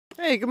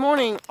Hey, good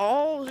morning,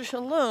 all.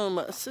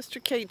 Shalom. Sister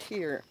Kate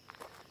here.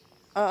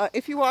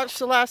 If you watched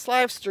the last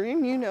live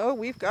stream, you know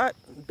we've got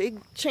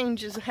big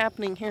changes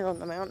happening here on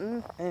the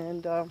mountain,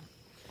 and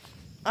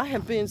I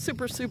have been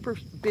super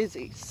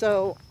busy,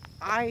 so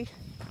I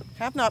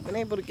have not been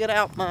able to get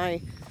out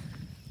my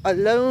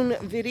alone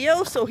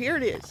video, so here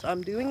it is.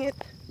 I'm doing it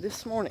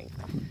this morning.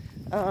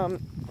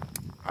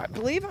 I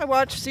believe I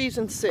watched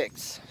season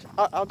 6.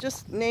 I'll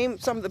just name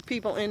some of the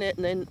people in it,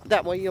 and then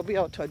that way you'll be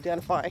able to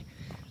identify.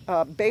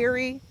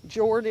 Barry,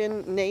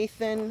 Jordan,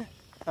 Nathan,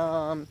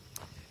 a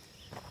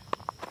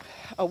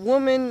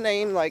woman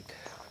named like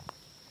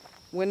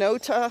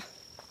Winota,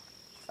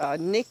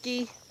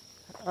 Nikki.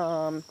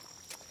 Oh,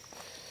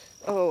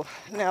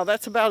 now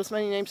that's about as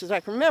many names as I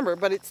can remember,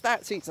 but it's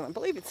that season. I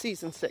believe it's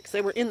season 6.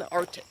 They were in the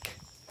Arctic,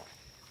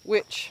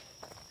 which,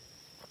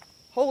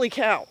 holy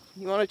cow,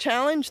 you want a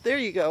challenge? There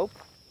you go.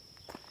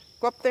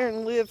 Go up there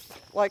and live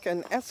like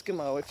an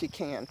Eskimo if you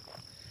can.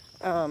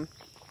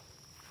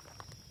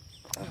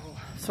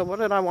 So what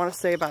did I want to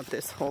say about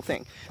this whole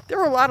thing? There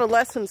were a lot of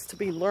lessons to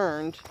be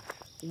learned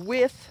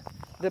with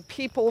the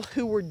people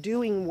who were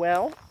doing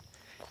well,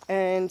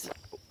 and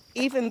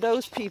even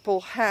those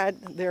people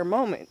had their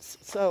moments.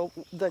 So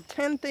the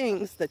 10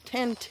 things, the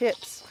 10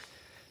 tips,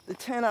 the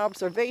 10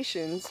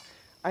 observations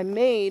I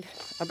made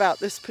about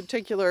this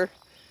particular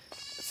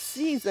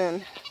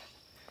season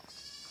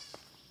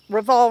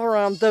revolve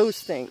around those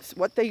things.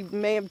 What they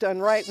may have done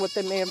right, what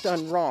they may have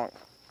done wrong.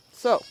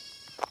 So,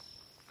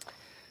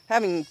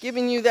 having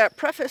given you that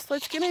preface,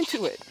 let's get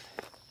into it.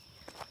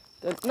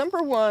 The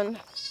number one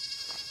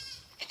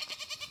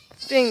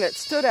thing that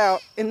stood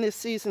out in this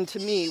season to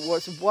me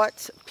was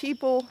what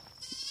people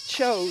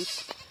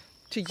chose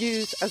to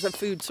use as a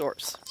food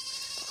source.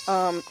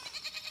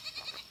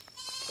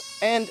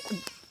 And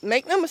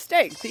make no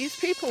mistake, these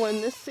people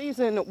in this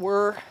season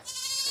were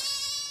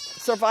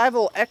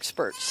survival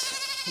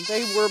experts.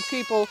 They were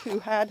people who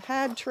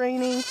had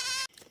training.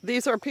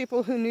 These are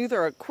people who knew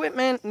their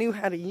equipment, knew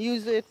how to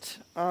use it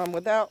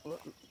without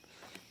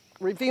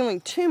revealing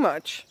too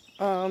much.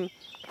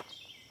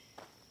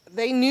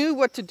 They knew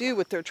what to do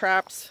with their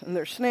traps and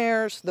their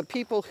snares. The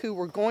people who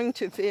were going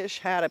to fish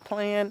had a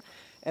plan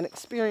and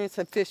experience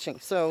of fishing.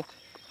 So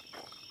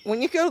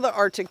when you go to the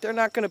Arctic, they're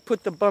not going to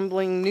put the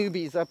bumbling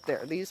newbies up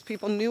there. These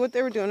people knew what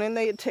they were doing, and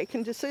they had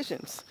taken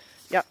decisions.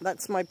 Yeah,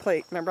 that's my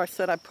plate. Remember I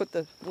said I put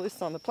the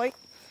list on the plate?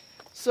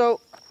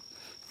 So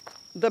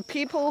the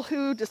people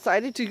who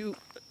decided to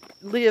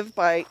live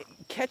by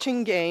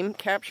catching game,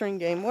 capturing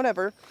game,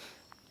 whatever,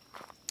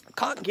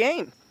 caught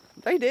game.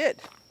 They did.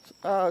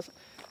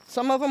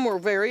 Some of them were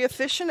very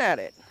efficient at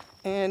it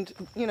and,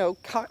 you know,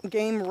 caught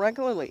game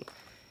regularly.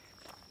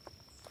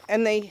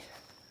 And they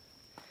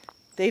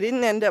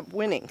didn't end up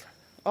winning.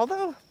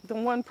 Although the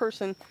one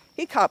person,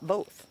 he caught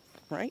both,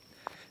 right?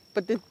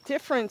 But the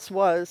difference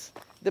was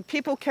the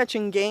people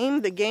catching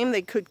game, the game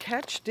they could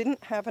catch,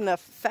 didn't have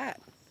enough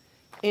fat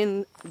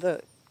in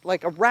the,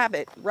 like a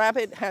rabbit.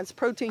 Rabbit has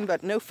protein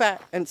but no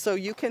fat, and so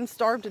you can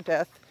starve to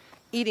death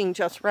eating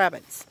just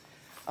rabbits.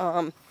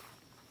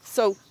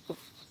 So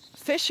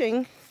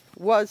fishing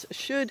was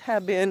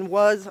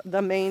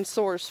the main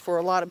source for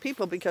a lot of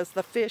people because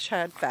the fish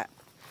had fat.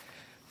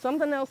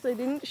 Something else they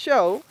didn't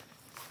show,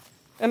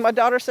 and my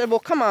daughter said, well,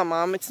 come on,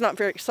 Mom, it's not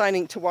very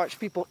exciting to watch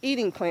people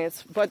eating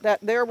plants, but that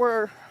there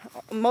were,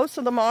 most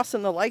of the moss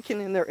and the lichen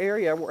in their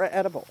area were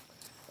edible.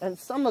 And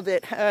some of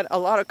it had a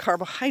lot of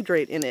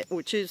carbohydrate in it,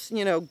 which is,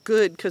 you know,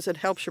 good because it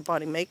helps your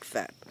body make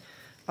fat.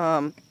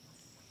 And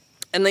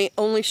they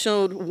only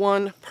showed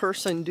one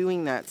person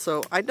doing that.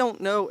 So I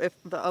don't know if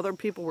the other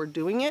people were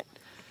doing it,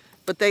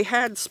 but they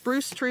had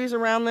spruce trees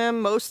around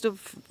them. Most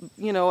of,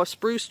 you know, a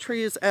spruce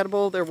tree is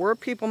edible. There were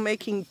people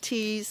making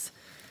teas,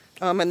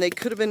 and they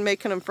could have been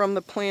making them from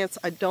the plants.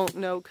 I don't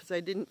know because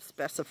they didn't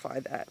specify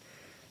that.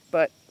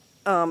 But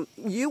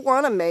you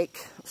want to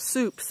make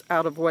soups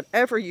out of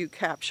whatever you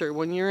capture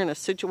when you're in a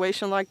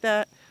situation like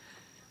that.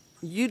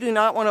 You do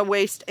not want to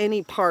waste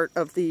any part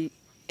of the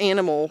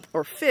animal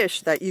or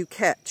fish that you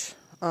catch.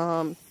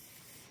 And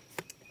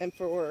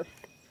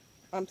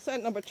I'm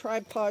setting up a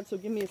tripod, so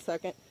give me a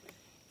second.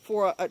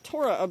 For a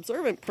Torah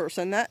observant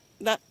person, that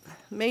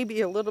may be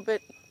a little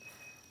bit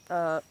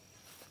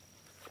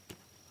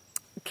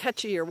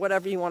catchy, or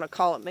whatever you want to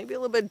call it. Maybe a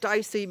little bit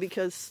dicey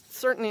because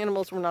certain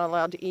animals were not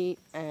allowed to eat,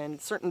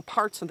 and certain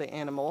parts of the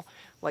animal,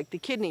 like the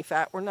kidney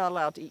fat, were not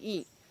allowed to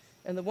eat.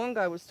 And the one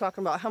guy was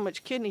talking about how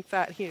much kidney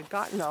fat he had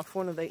gotten off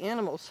one of the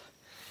animals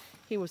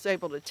he was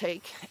able to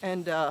take,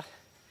 and the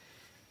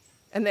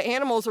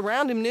animals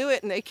around him knew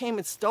it, and they came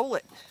and stole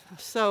it.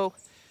 So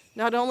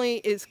not only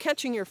is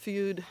catching your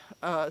food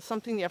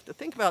something you have to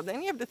think about,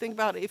 then you have to think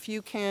about if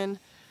you can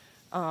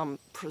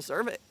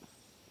preserve it.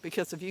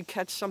 Because if you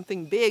catch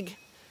something big,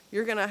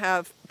 you're going to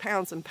have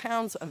pounds and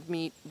pounds of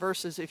meat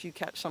versus if you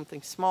catch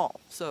something small.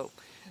 So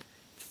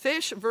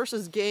fish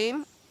versus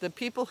game, the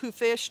people who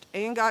fished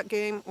and got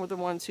game were the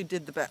ones who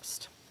did the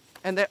best.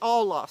 And they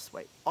all lost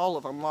weight. All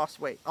of them lost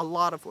weight. A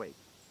lot of weight.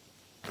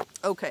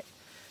 Okay,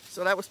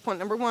 so that was point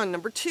number one.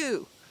 Number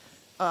two,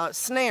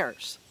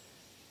 snares.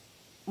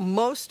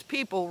 most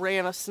people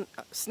ran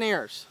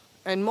snares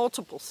and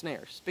multiple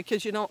snares,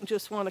 because you don't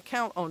just want to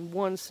count on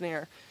one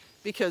snare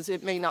because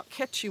it may not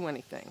catch you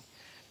anything.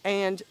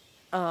 And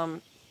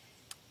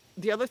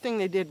the other thing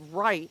they did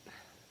right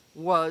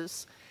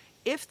was,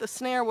 if the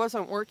snare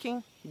wasn't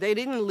working, they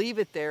didn't leave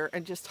it there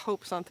and just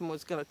hope something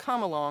was going to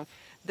come along.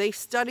 They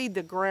studied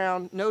the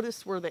ground,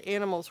 noticed where the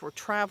animals were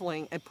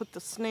traveling, and put the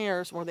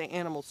snares where the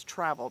animals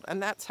traveled.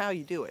 And that's how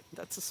you do it.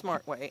 That's a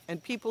smart way.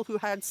 And people who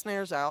had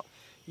snares out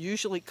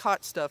usually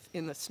caught stuff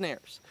in the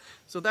snares.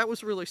 So that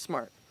was really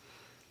smart.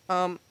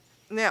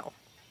 Now,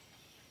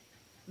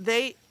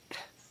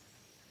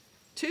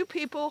 two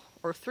people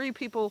or three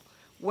people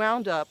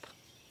wound up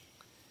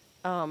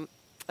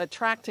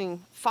attracting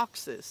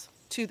foxes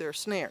to their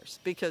snares,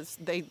 because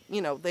they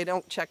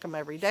don't check them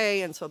every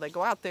day, and so they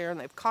go out there and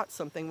they've caught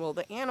something. Well,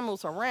 the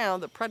animals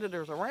around, the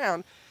predators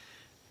around,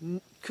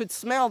 could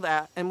smell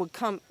that and would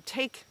come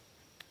take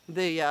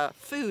the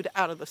food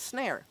out of the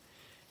snare.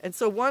 And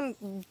so one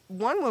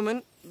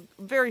woman,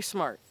 very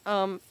smart,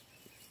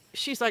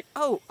 she's like,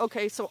 oh,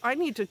 okay, so I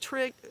need to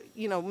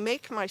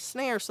make my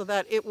snare so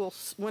that it will,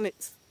 when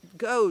it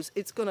goes,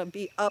 it's going to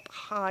be up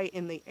high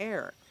in the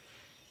air.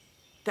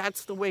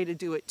 That's the way to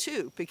do it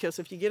too, because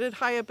if you get it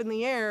high up in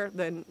the air,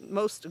 then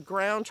most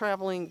ground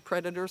traveling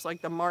predators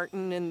like the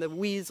marten and the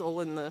weasel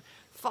and the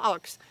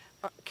fox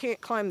can't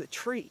climb the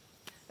tree.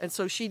 And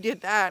so she did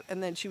that,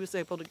 and then she was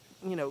able to,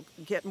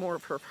 get more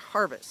of her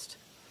harvest.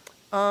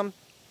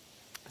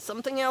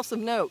 Something else of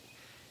note,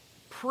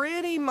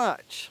 pretty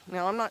much,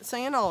 now I'm not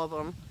saying all of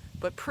them,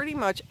 but pretty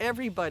much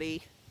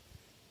everybody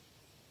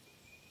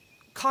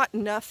caught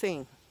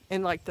nothing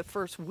in like the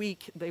first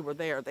week they were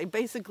there. They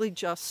basically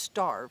just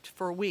starved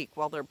for a week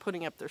while they're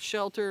putting up their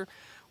shelter,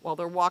 while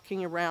they're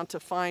walking around to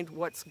find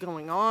what's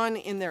going on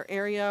in their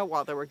area,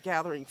 while they were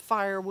gathering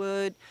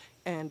firewood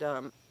and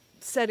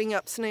setting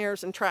up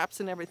snares and traps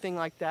and everything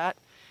like that.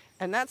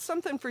 And that's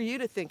something for you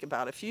to think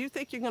about. If you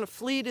think you're going to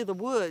flee to the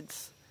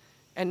woods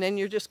and then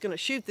you're just going to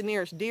shoot the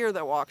nearest deer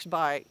that walks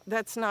by,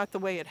 that's not the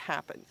way it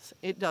happens.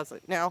 It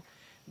doesn't. Now,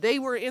 they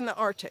were in the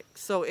Arctic,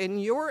 so in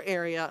your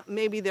area,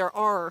 maybe there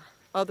are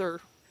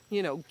other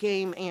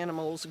game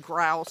animals,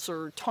 grouse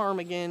or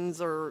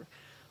ptarmigans or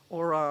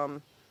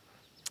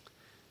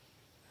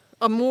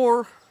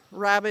more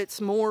rabbits,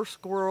 more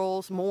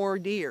squirrels, more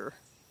deer.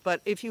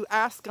 But if you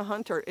ask a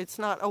hunter, it's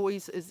not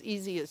always as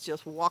easy as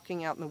just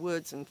walking out in the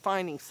woods and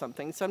finding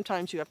something.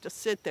 Sometimes you have to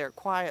sit there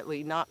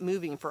quietly, not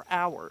moving for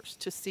hours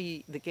to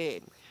see the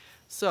game.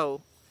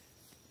 So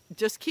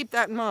just keep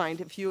that in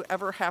mind. If you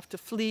ever have to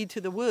flee to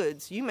the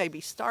woods, you may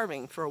be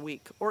starving for a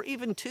week or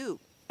even two.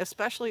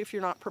 Especially if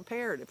you're not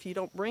prepared. If you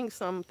don't bring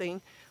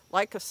something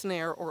like a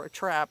snare or a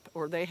trap,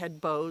 or they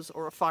had bows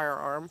or a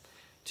firearm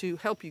to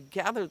help you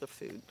gather the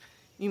food,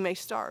 you may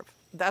starve.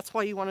 That's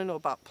why you want to know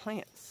about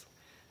plants.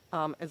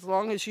 As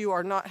long as you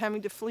are not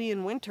having to flee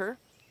in winter,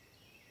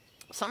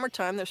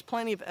 summertime, there's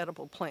plenty of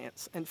edible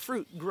plants and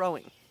fruit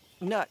growing,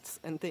 nuts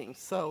and things.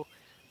 So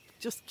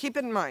just keep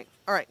it in mind.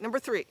 All right, number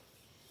 3.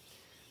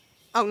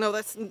 Oh, no,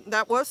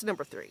 that was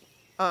number 3.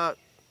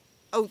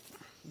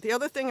 The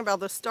other thing about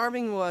the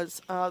starving was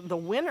the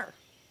winner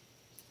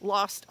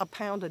lost a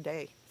pound a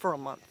day for a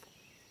month.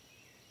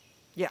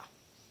 Yeah,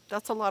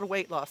 that's a lot of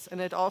weight loss.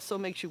 And it also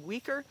makes you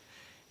weaker,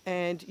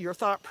 and your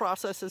thought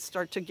processes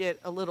start to get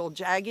a little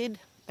jagged,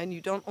 and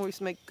you don't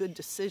always make good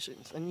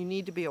decisions. And you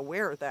need to be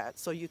aware of that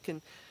so you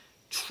can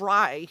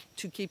try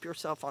to keep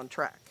yourself on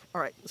track.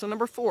 All right, so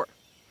number 4.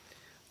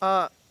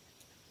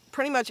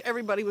 Pretty much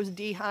everybody was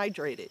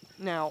dehydrated.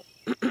 Now,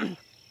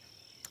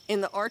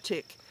 in the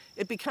Arctic,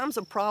 it becomes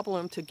a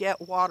problem to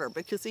get water,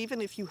 because even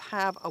if you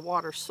have a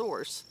water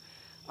source,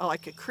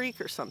 like a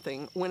creek or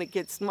something, when it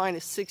gets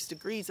 -6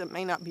 degrees, it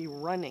may not be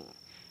running.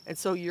 And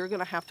so you're going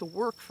to have to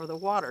work for the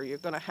water. You're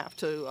going to have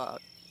to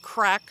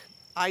crack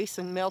ice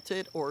and melt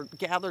it, or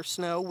gather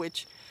snow,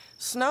 which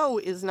snow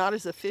is not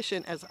as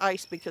efficient as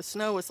ice, because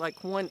snow is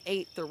like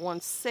 1/8 or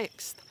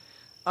 1/6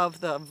 of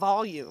the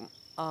volume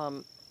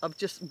of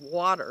just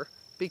water,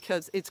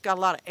 because it's got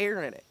a lot of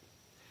air in it.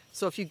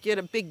 So if you get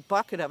a big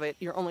bucket of it,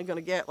 you're only going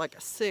to get like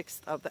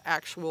 1/6 of the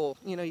actual,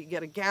 you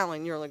get a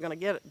gallon, you're only going to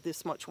get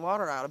this much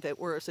water out of it.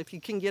 Whereas if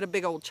you can get a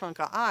big old chunk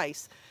of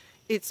ice,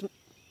 it's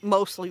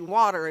mostly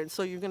water, and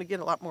so you're going to get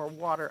a lot more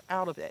water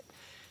out of it.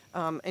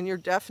 And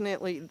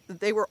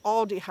they were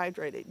all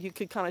dehydrated. You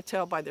could kind of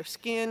tell by their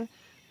skin,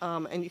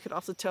 and you could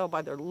also tell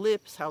by their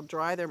lips how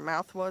dry their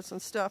mouth was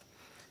and stuff.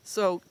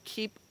 So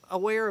keep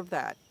aware of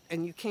that.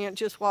 And you can't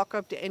just walk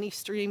up to any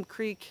stream,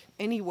 creek,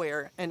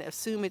 anywhere and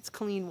assume it's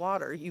clean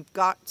water. You've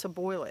got to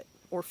boil it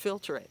or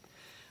filter it.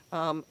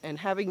 And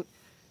having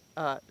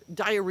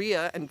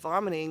diarrhea and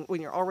vomiting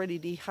when you're already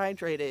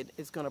dehydrated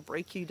is going to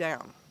break you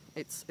down.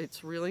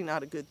 It's really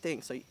not a good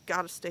thing. So you've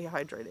got to stay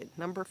hydrated.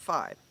 Number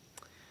 5.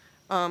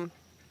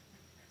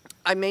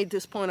 I made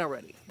this point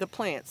already. The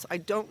plants. I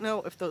don't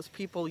know if those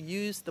people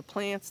used the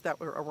plants that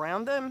were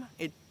around them.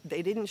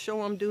 They didn't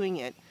show them doing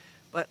it.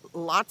 But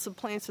lots of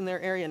plants in their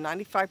area,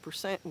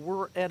 95%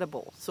 were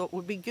edible. So it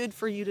would be good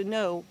for you to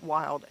know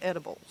wild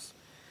edibles.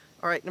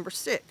 All right, number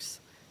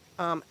 6.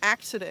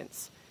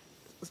 Accidents.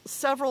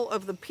 Several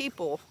of the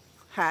people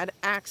had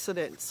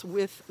accidents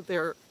with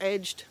their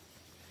edged,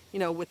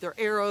 with their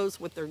arrows,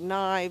 with their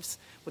knives,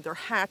 with their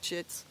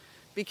hatchets,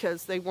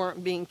 because they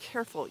weren't being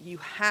careful. You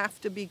have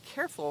to be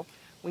careful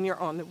when you're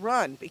on the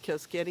run,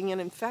 because getting an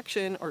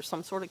infection or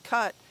some sort of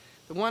cut,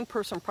 the one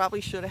person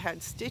probably should have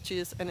had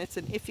stitches, and it's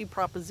an iffy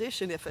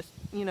proposition if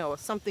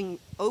something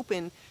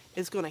open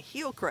is going to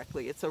heal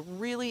correctly. It's a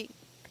really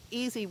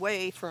easy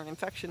way for an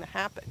infection to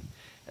happen.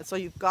 And so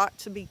you've got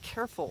to be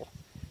careful,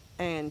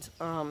 and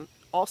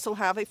also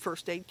have a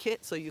first aid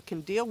kit so you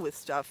can deal with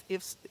stuff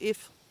if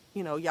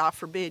God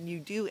forbid, you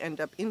do end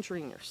up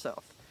injuring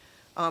yourself.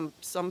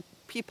 Some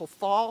people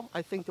fall.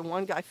 I think the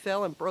one guy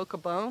fell and broke a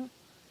bone,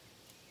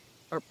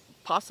 or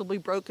possibly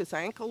broke his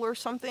ankle or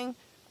something.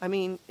 I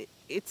mean,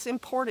 it's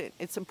important.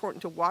 It's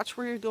important to watch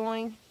where you're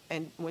going,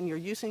 and when you're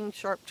using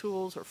sharp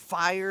tools or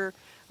fire.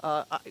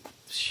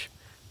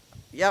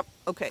 Yep,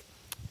 okay.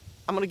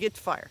 I'm going to get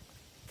to fire.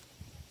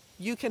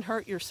 You can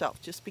hurt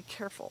yourself. Just be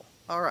careful.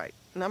 All right.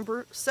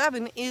 Number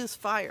 7 is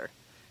fire.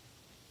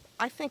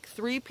 I think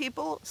 3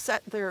 people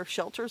set their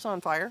shelters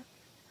on fire.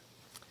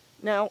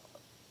 Now,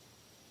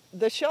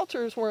 the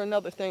shelters were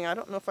another thing. I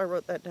don't know if I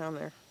wrote that down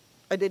there.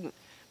 I didn't.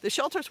 The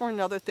shelters were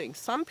another thing.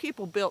 Some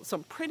people built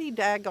some pretty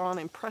daggone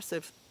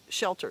impressive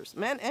shelters.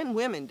 Men and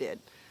women did.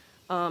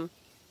 And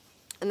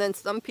then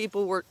some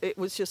people it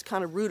was just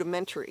kind of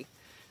rudimentary.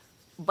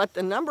 But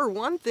the number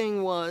one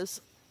thing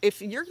was, if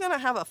you're going to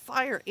have a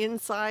fire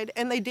inside,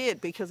 and they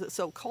did because it's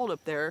so cold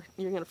up there,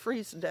 you're going to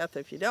freeze to death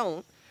if you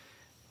don't,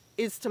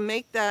 is to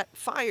make that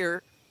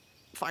fire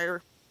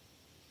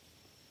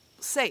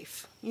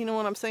safe. You know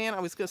what I'm saying? I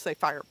was going to say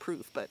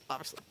fireproof, but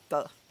obviously,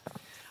 duh.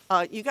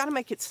 You got to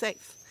make it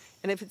safe.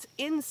 And if it's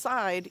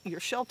inside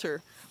your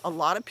shelter, a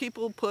lot of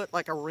people put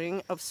like a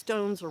ring of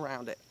stones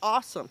around it.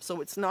 Awesome.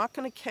 So it's not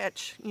going to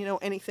catch,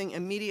 anything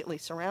immediately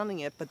surrounding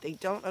it, but they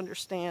don't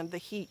understand the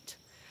heat.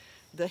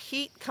 The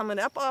heat coming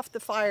up off the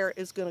fire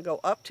is going to go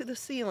up to the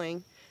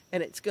ceiling,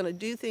 and it's going to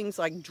do things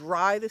like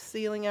dry the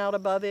ceiling out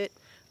above it,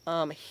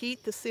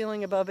 heat the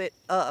ceiling above it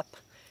up,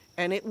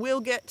 and it will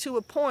get to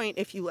a point,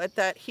 if you let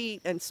that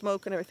heat and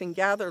smoke and everything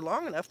gather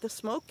long enough, the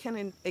smoke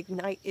can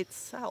ignite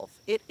itself.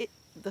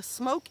 The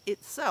smoke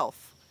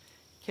itself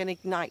can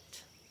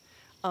ignite.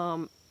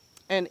 And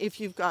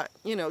if you've got,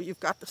 you've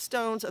got the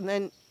stones, and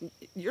then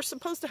you're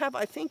supposed to have,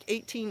 I think,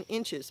 18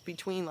 inches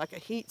between like a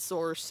heat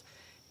source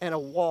and a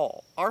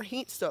wall. Our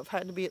heat stove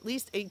had to be at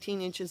least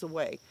 18 inches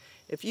away.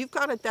 If you've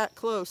got it that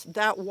close,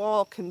 that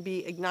wall can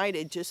be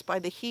ignited just by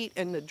the heat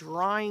and the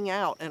drying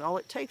out, and all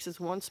it takes is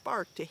one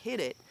spark to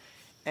hit it,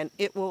 and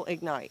it will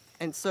ignite.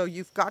 And so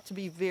you've got to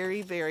be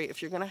very, very,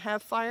 if you're going to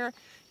have fire,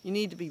 you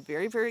need to be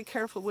very, very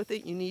careful with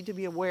it. You need to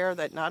be aware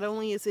that not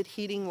only is it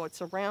heating what's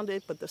around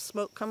it, but the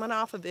smoke coming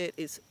off of it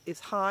is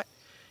hot.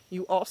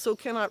 You also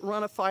cannot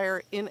run a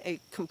fire in a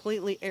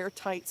completely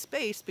airtight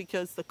space,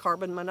 because the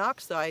carbon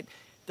monoxide,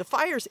 the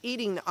fire's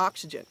eating the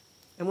oxygen.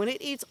 And when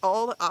it eats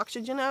all the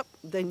oxygen up,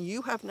 then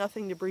you have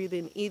nothing to breathe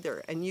in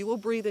either. And you will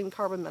breathe in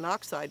carbon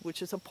monoxide,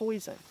 which is a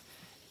poison.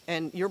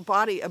 And your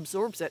body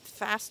absorbs it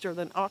faster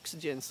than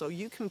oxygen. So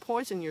you can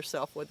poison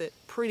yourself with it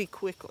pretty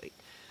quickly.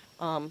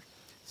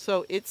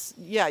 So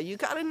you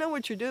got to know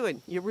what you're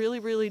doing. You really,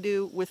 really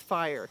do with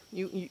fire.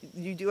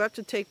 You do have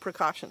to take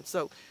precautions.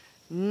 So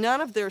none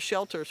of their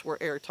shelters were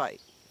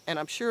airtight. And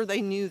I'm sure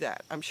they knew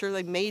that. I'm sure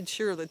they made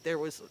sure that there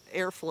was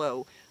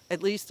airflow,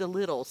 at least a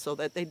little, so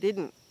that they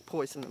didn't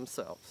poison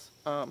themselves.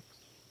 I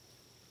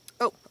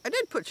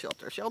did put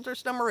shelter.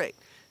 Shelter's number 8.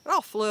 It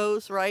all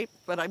flows, right?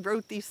 But I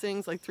wrote these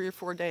things like 3 or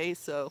 4 days.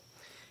 So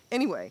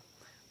anyway,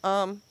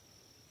 there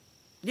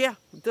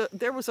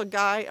was a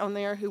guy on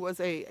there who was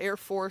a Air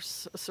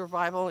Force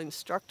survival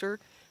instructor.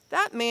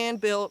 That man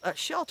built a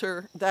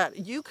shelter that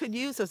you could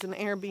use as an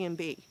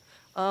Airbnb.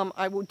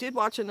 I did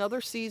watch another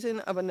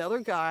season of another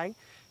guy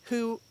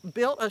who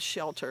built a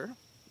shelter,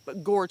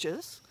 but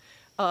gorgeous.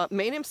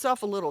 Made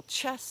himself a little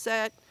chess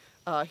set.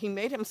 He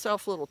made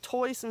himself little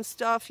toys and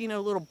stuff,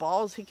 little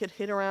balls he could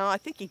hit around. I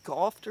think he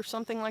golfed or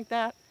something like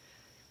that.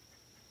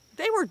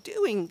 They were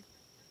doing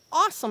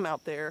awesome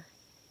out there,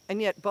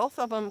 and yet both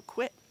of them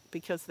quit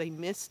because they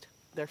missed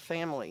their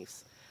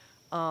families.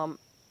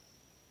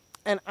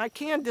 And I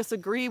can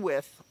disagree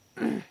with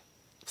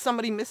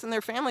somebody missing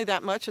their family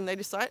that much, and they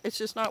decide it's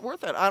just not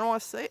worth it. I don't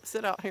want to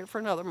sit out here for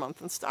another month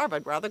and starve.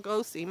 I'd rather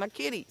go see my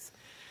kitties,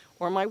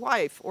 or my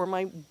wife, or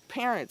my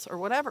parents, or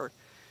whatever.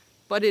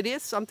 But it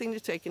is something to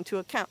take into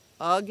account.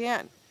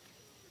 Again,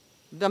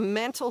 the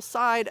mental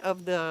side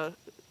of the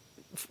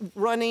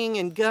running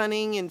and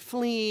gunning and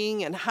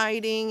fleeing and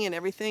hiding and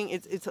everything,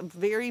 it's a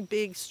very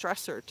big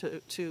stressor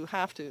to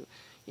have to,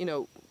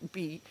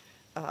 be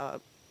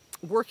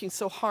working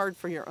so hard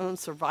for your own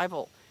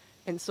survival.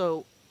 And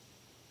so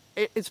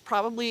it's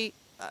probably,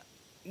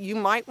 you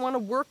might want to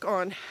work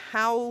on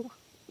how,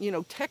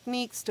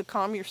 techniques to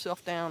calm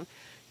yourself down,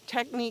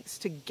 techniques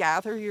to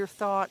gather your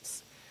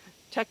thoughts,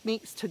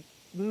 techniques to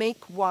make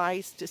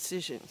wise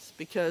decisions.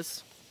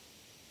 Because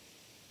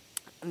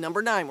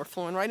number 9, we're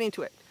flowing right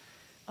into it.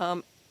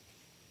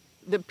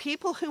 The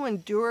people who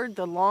endured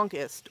the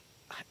longest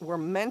were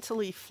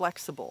mentally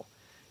flexible,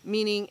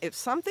 meaning if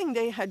something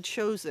they had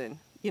chosen,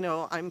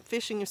 I'm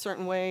fishing a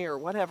certain way or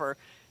whatever,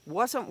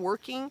 wasn't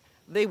working,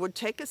 they would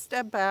take a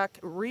step back,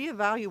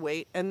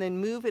 reevaluate, and then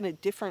move in a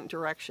different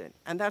direction.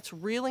 And that's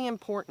really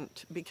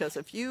important, because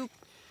if you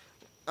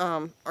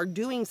are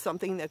doing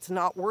something that's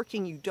not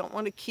working, you don't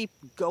want to keep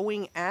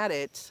going at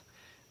it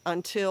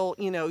until,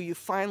 you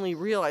finally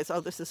realize, oh,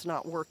 this is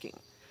not working.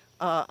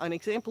 An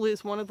example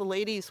is one of the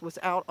ladies was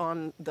out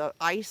on the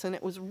ice and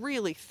it was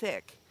really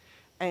thick.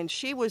 And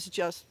she was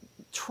just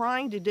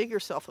trying to dig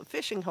herself a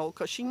fishing hole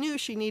because she knew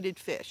she needed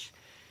fish.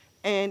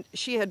 And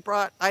she had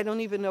brought, I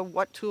don't even know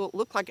what tool, it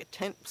looked like a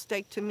tent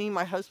stake to me.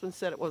 My husband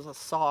said it was a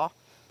saw.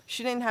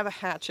 She didn't have a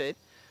hatchet.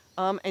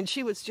 And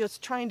she was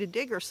just trying to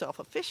dig herself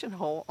a fishing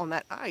hole on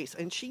that ice.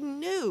 And she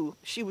knew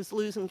she was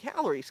losing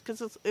calories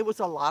because it was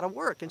a lot of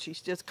work. And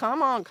she's just,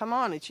 come on, come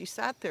on. And she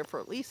sat there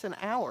for at least an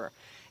hour.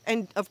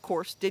 And of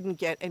course, didn't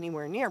get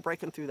anywhere near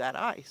breaking through that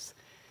ice.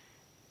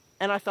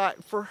 And I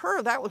thought, for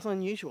her, that was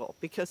unusual,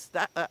 because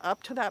that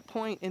up to that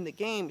point in the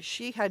game,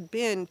 she had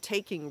been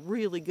taking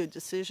really good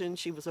decisions.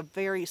 She was a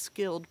very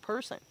skilled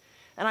person.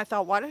 And I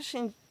thought, why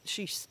doesn't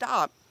she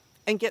stop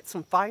and get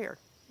some fire?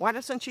 Why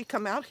doesn't she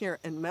come out here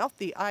and melt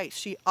the ice?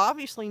 She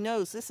obviously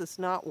knows this is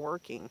not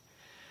working.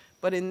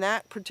 But in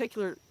that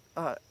particular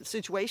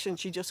situation,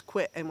 she just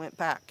quit and went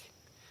back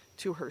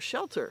to her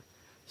shelter.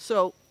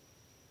 So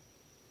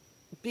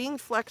being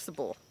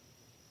flexible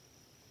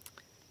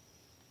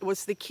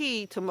was the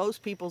key to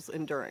most people's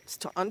endurance.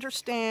 To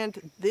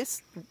understand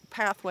this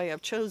pathway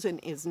I've chosen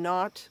is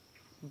not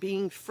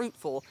being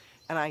fruitful,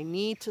 and I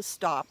need to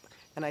stop,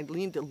 and I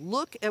need to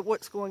look at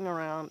what's going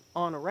on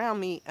around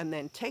me, and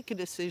then take a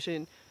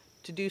decision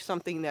to do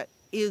something that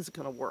is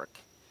going to work.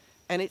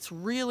 And it's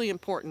really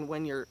important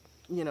when you're,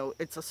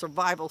 it's a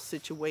survival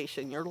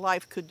situation. Your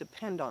life could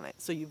depend on it.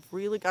 So you've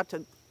really got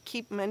to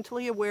keep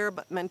mentally aware,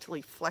 but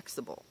mentally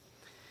flexible.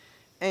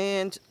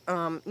 And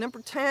number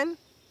 10,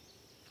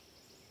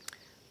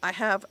 I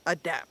have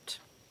adapt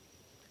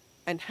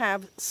and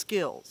have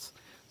skills.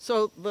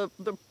 So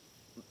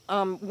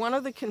one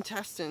of the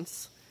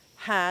contestants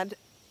had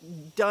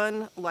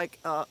done like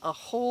a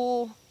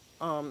whole,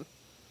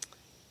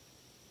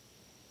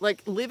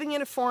 like living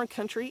in a foreign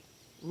country,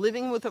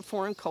 living with a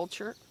foreign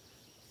culture,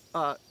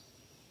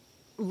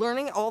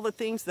 learning all the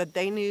things that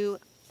they knew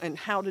and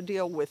how to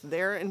deal with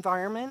their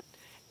environment.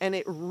 And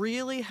it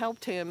really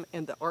helped him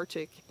in the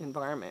Arctic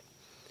environment.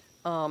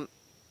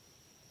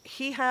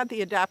 He had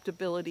the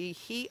adaptability.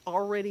 He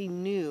already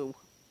knew,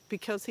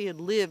 because he had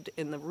lived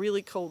in the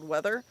really cold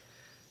weather,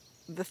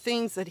 the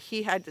things that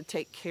he had to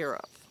take care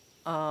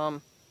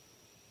of.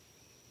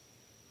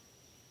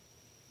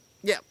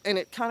 Yeah, and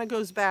it kind of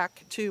goes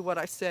back to what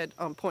I said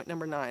on point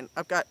number 9.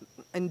 I've got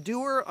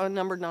endure on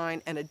number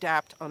 9 and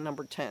adapt on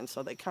number 10.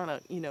 So they kind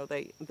of,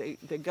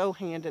 they go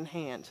hand in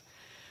hand.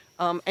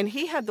 And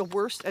he had the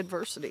worst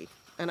adversity.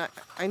 And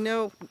I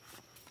know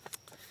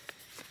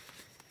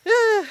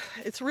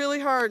it's really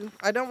hard.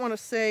 I don't want to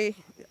say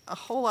a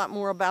whole lot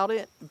more about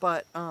it,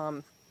 but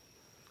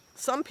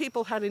some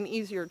people had an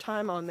easier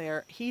time on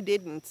there. He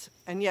didn't,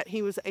 and yet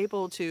he was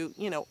able to,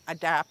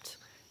 adapt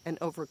and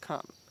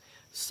overcome.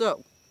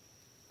 So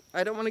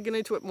I don't want to get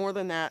into it more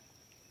than that,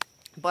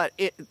 but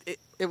it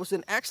was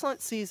an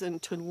excellent season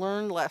to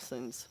learn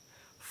lessons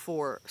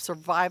for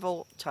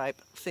survival type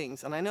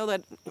things. And I know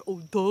that,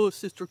 oh duh,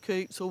 Sister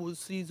Kate, so was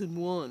season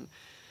 1.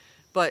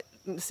 But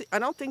I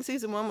don't think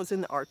season 1 was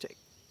in the Arctic.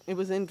 It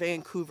was in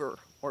Vancouver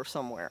or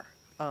somewhere.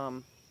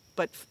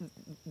 But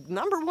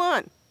number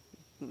 1,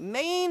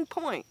 main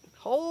point,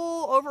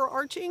 whole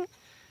overarching,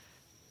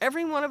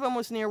 every one of them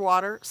was near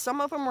water. Some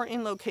of them were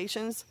in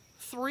locations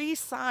 3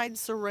 sides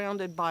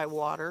surrounded by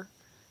water.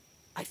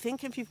 I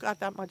think if you've got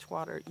that much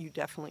water, you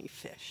definitely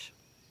fish,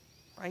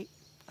 right?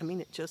 I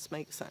mean, it just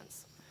makes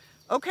sense.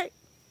 Okay.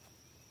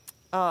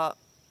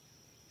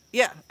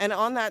 Yeah, and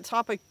on that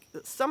topic,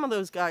 some of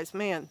those guys,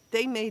 man,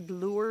 they made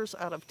lures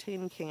out of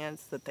tin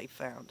cans that they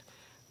found.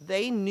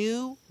 They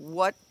knew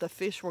what the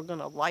fish were going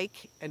to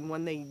like, and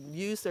when they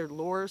used their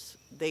lures,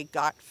 they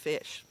got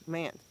fish.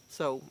 Man,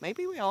 so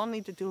maybe we all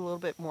need to do a little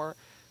bit more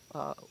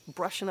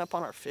brushing up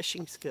on our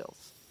fishing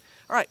skills.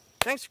 All right,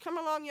 thanks for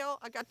coming along, y'all.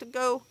 I got to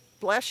go.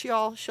 Bless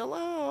y'all.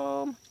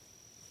 Shalom.